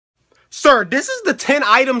Sir, this is the 10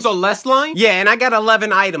 items or less line? Yeah, and I got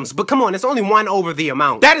 11 items, but come on, it's only one over the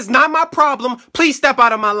amount. That is not my problem. Please step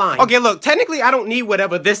out of my line. Okay, look, technically I don't need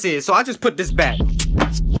whatever this is, so I'll just put this back.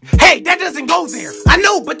 Hey, that doesn't go there. I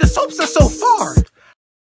know, but the soaps are so far.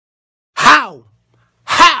 How?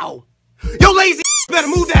 How? Yo, lazy better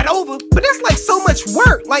move that over. But that's like so much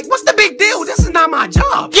work. Like, what's the big deal? This is not my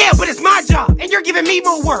job. Yeah, but it's my job, and you're giving me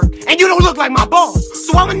more work, and you don't look like my boss.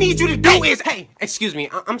 So all I need you to do is, hey, excuse me,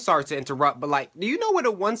 I'm sorry to interrupt, but like, do you know where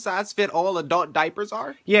the one-size-fit-all adult diapers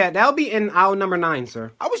are? Yeah, that'll be in aisle number 9,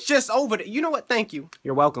 sir. I was just over there. You know what? Thank you.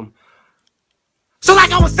 You're welcome. So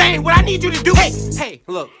like I was saying, what I need you to do, hey,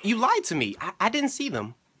 look, you lied to me. I didn't see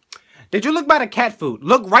them. Did you look by the cat food?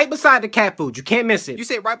 Look right beside the cat food. You can't miss it. You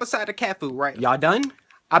said right beside the cat food, right? Y'all done?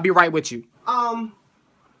 I'll be right with you.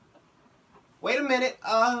 Wait a minute.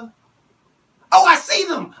 Oh, I see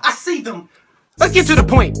them. I see them. Let's get to the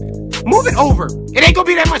point. Move it over. It ain't gonna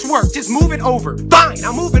be that much work. Just move it over. Fine,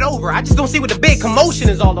 I'll move it over. I just don't see what the big commotion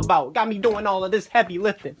is all about. Got me doing all of this heavy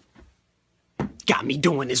lifting. Got me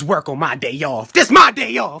doing this work on my day off. This my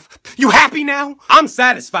day off. You happy now? I'm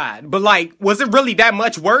satisfied. But like, was it really that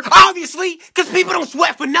much work? Obviously, because people don't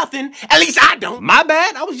sweat for nothing. At least I don't. My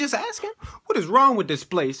bad. I was just asking. What is wrong with this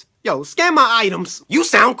place? Yo, scan my items. You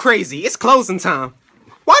sound crazy. It's closing time.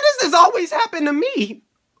 Why does this always happen to me?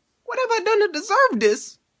 What have I done to deserve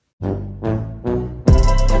this?